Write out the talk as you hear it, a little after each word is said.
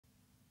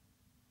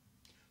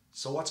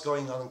So what's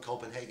going on in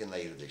Copenhagen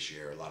later this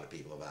year, a lot of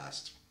people have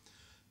asked.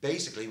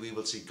 Basically, we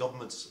will see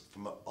governments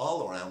from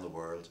all around the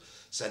world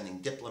sending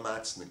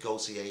diplomats,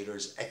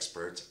 negotiators,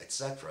 experts,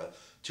 etc.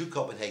 to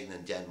Copenhagen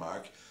and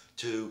Denmark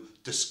to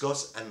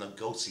discuss and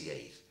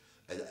negotiate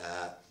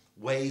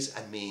ways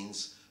and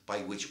means by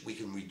which we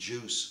can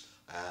reduce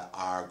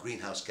our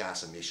greenhouse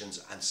gas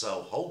emissions and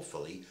so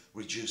hopefully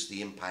reduce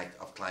the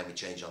impact of climate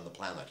change on the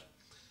planet.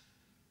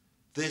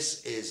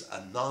 This is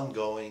an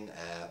ongoing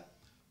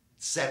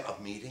set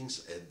of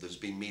meetings. There's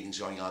been meetings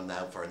going on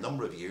now for a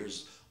number of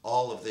years.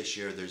 All of this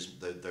year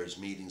there's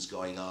meetings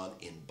going on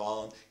in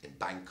Bonn, in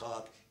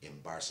Bangkok, in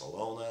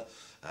Barcelona,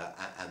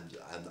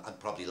 and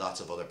probably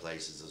lots of other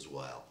places as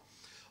well.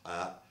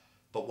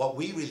 But what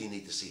we really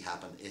need to see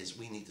happen is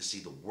we need to see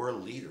the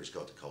world leaders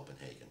go to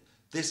Copenhagen.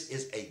 This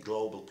is a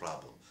global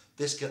problem.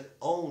 This can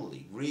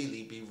only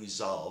really be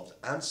resolved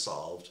and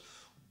solved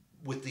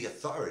with the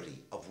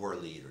authority of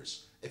world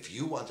leaders. If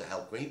you want to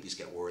help Greenpeace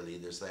get world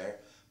leaders there,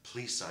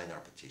 please sign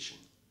our petition.